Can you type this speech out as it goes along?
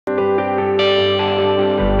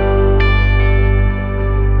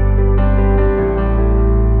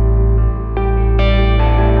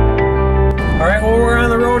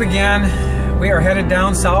we are headed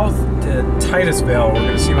down south to Titusville. We're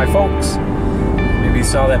going to see my folks. Maybe you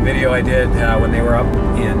saw that video I did when they were up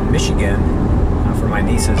in Michigan for my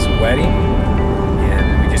niece's wedding.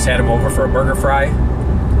 And we just had them over for a burger fry.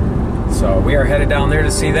 So we are headed down there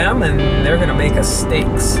to see them, and they're going to make us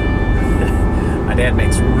steaks. My dad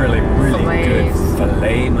makes really good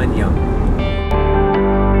filet mignon.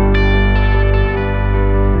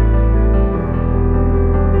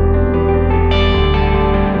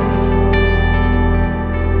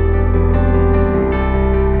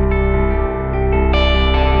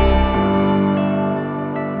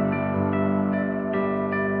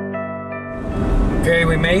 Okay,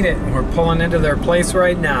 we made it. We're pulling into their place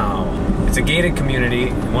right now. It's a gated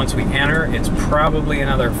community. Once we enter, it's probably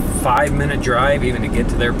another 5-minute drive even to get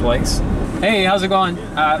to their place. Hey, how's it going?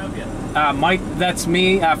 Mike, that's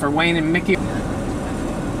me for Wayne and Mickey.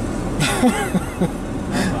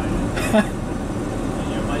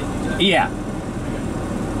 Yeah.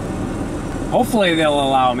 Hopefully they'll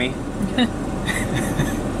allow me.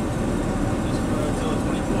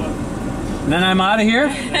 Then I'm out of here?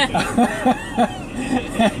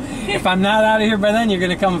 If I'm not out of here by then, you're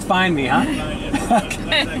going to come and find me, huh?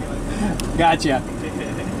 Okay. Gotcha.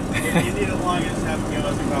 If you need it long, just have to give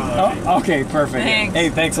us a call. Oh, okay, perfect. Thanks. Hey,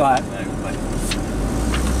 thanks a lot.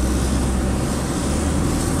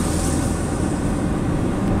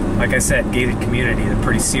 Like I said, gated community, they're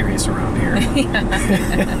pretty serious around here.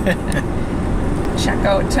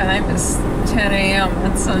 Checkout time is 10 a.m.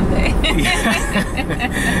 on Sunday.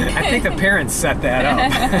 I think the parents set that up.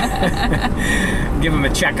 Give them a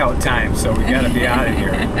checkout time, so we got to be out of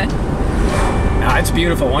here. Now, it's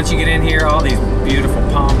beautiful. Once you get in here, all these beautiful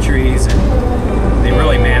palm trees, and they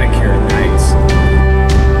really manicure it nice.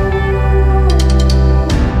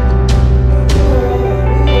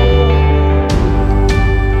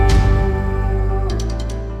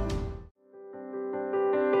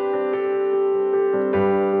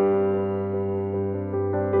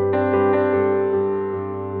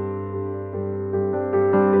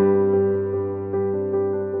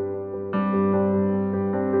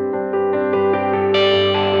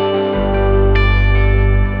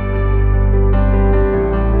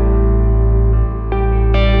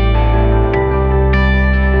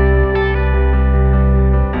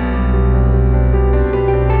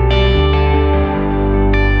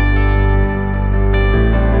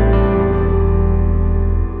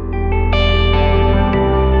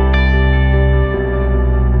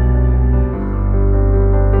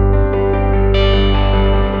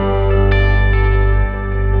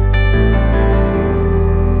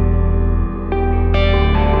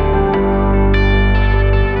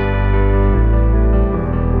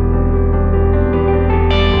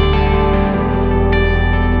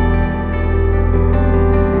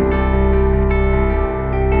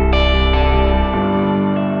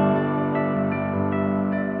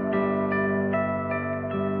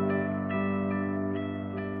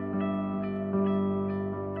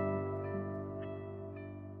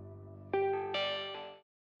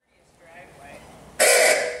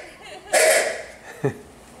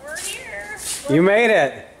 We're here. You made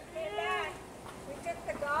it. We took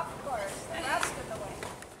the golf course the rest of the way.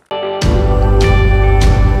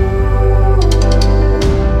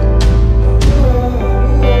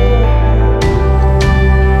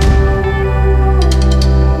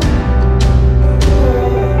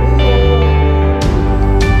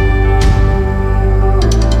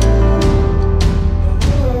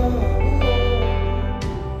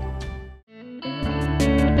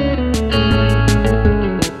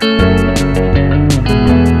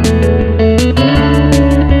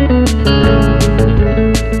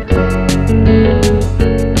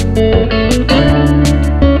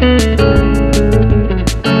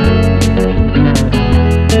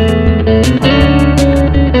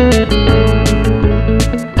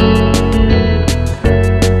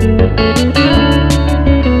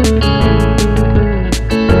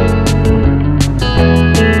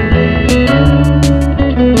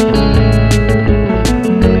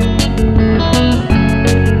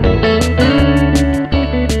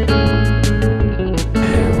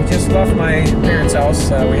 Left my parents' house.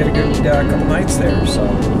 We had a good couple nights there, so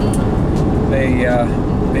they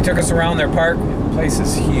took us around their park. The place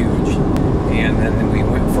is huge, and then we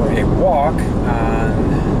went for a walk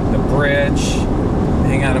on the bridge.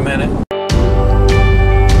 Hang on a minute.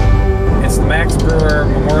 It's the Brewer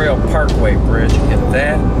Memorial Parkway Bridge, and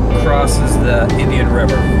that crosses the Indian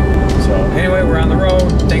River. So anyway, we're on the road.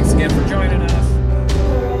 Thanks again for joining us.